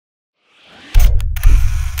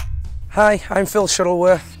Hi, I'm Phil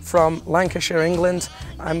Shuttleworth from Lancashire, England.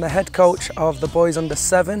 I'm the head coach of the boys under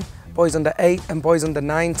 7, boys under 8 and boys under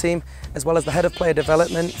 9 team, as well as the head of player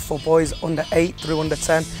development for boys under 8 through under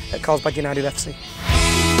 10 at Carlsbad United FC.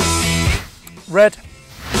 Red,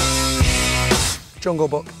 Jungle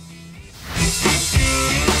Book.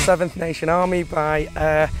 7th Nation Army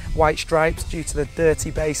by white stripes due to the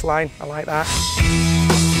dirty baseline. I like that.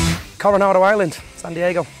 Coronado Island, San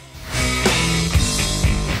Diego.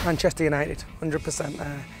 Manchester United,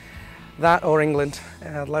 100%. That or England.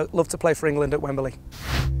 I'd love to play for England at Wembley.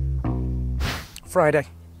 Friday.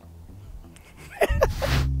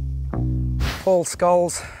 Paul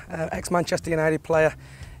Scholes, ex-Manchester United player,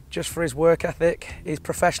 just for his work ethic, his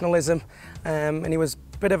professionalism, and he was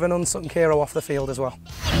a bit of an unsung hero off the field as well.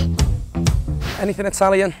 Anything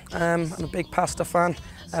Italian, I'm a big pasta fan,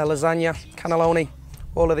 lasagna, cannelloni,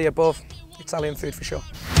 all of the above, Italian food for sure.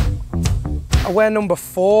 I wear number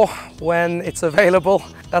 4 when it's available.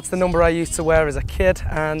 That's the number I used to wear as a kid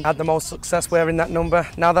and had the most success wearing that number.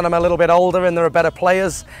 Now that I'm a little bit older and there are better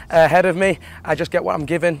players ahead of me, I just get what I'm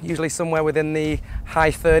given, usually somewhere within the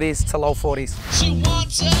high 30s to low 40s.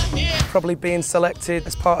 Probably being selected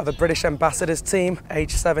as part of a British ambassadors team,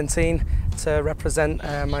 age 17, to represent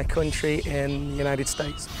my country in the United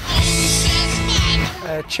States.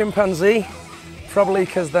 Chimpanzee, probably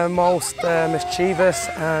because they're most mischievous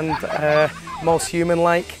and most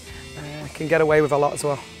human-like. Can get away with a lot as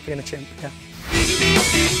well, being a chimp, yeah.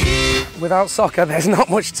 Without soccer, there's not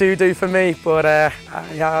much to do for me, but I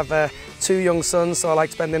have 2 young sons, so I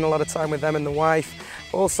like spending a lot of time with them and the wife.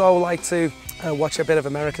 Also like to watch a bit of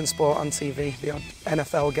American sport on TV. The odd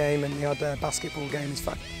NFL game and the odd basketball game is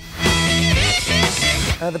fun.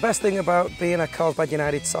 The best thing about being a Carlsbad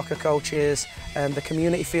United soccer coach is the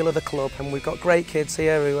community feel of the club, and we've got great kids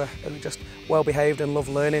here who are just well behaved and love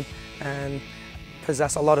learning and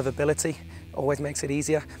possess a lot of ability. Always makes it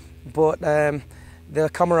easier, but the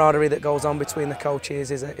camaraderie that goes on between the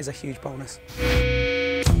coaches is a huge bonus.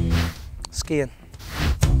 Skiing.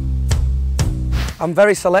 I'm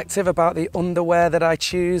very selective about the underwear that I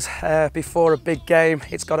choose before a big game.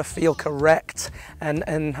 It's got to feel correct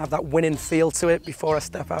and have that winning feel to it before I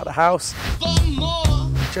step out of the house.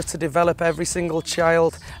 Just to develop every single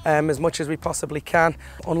child as much as we possibly can.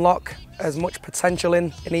 Unlock as much potential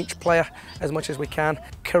in each player as much as we can.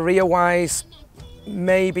 Career-wise,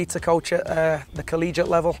 maybe to coach at the collegiate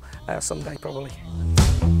level someday probably.